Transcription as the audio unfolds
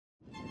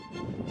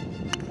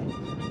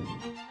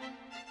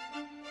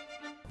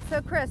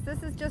So Kris,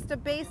 this is just a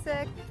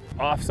basic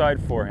offside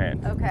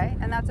forehand. Okay,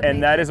 and that's a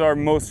and that is our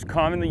most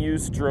commonly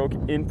used stroke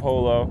in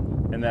polo,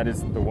 and that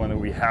is the one that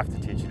we have to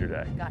teach you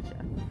today. Gotcha.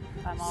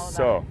 I'm all about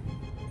so,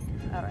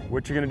 it. All right.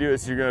 What you're gonna do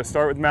is you're gonna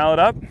start with mallet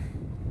up,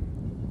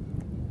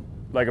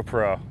 like a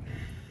pro.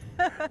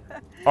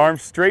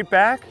 Arms straight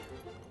back,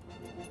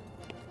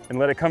 and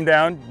let it come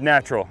down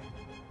natural.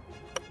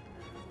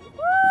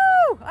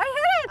 Woo! I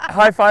hit it!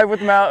 High five with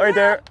the mallet right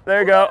there.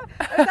 There you go.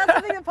 Is that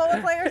something that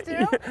polo players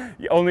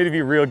do? Only to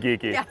be real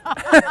geeky. Yeah.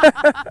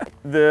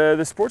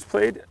 The sport's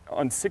played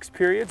on 6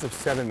 periods of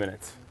 7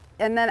 minutes.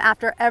 And then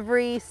after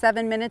every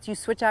 7 minutes, you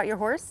switch out your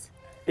horse?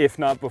 If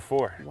not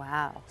before.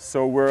 Wow.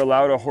 So we're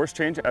allowed a horse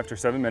change after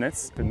 7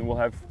 minutes, and then we'll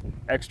have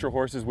extra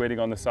horses waiting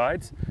on the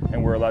sides,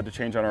 and we're allowed to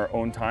change on our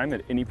own time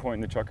at any point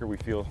in the chukker we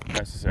feel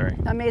necessary.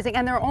 Amazing.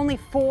 And there are only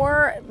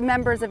 4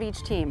 members of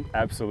each team.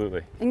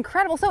 Absolutely.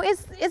 Incredible. So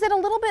is it a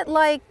little bit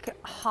like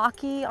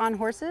hockey on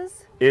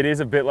horses? It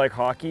is a bit like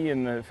hockey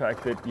in the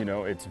fact that, you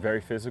know, it's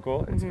very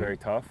physical, it's very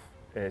tough,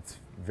 it's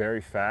very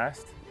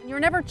fast. You're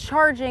never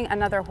charging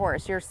another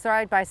horse. You're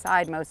side by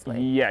side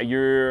mostly. Yeah,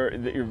 you're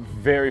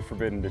very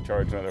forbidden to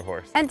charge another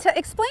horse. And to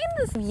explain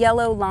this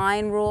yellow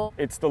line rule.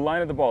 It's the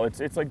line of the ball.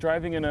 It's like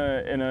driving in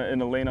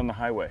a lane on the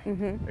highway,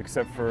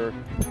 except for,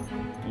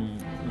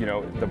 you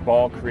know, the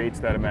ball creates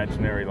that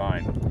imaginary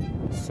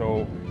line.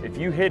 So if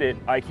you hit it,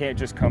 I can't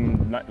just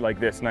come like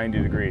this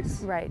 90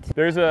 degrees. Right.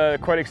 There's a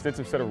quite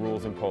extensive set of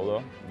rules in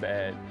polo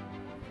that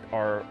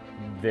are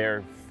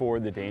there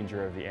for the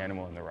danger of the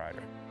animal and the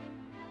rider.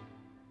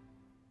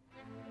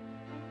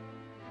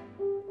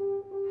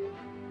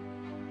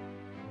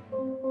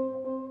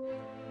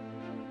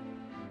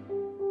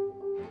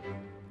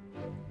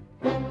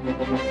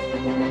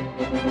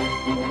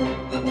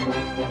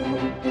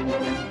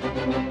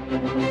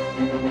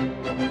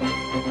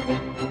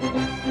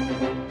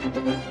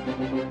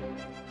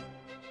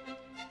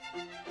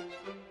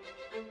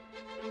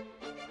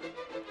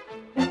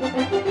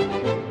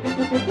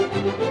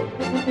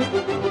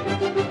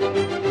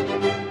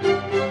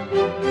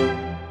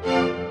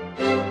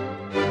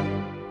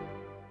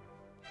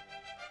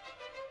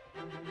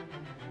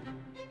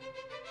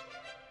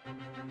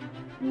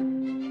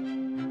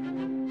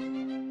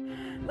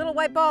 Little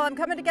white ball, I'm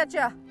coming to get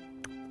you.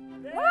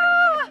 Woo!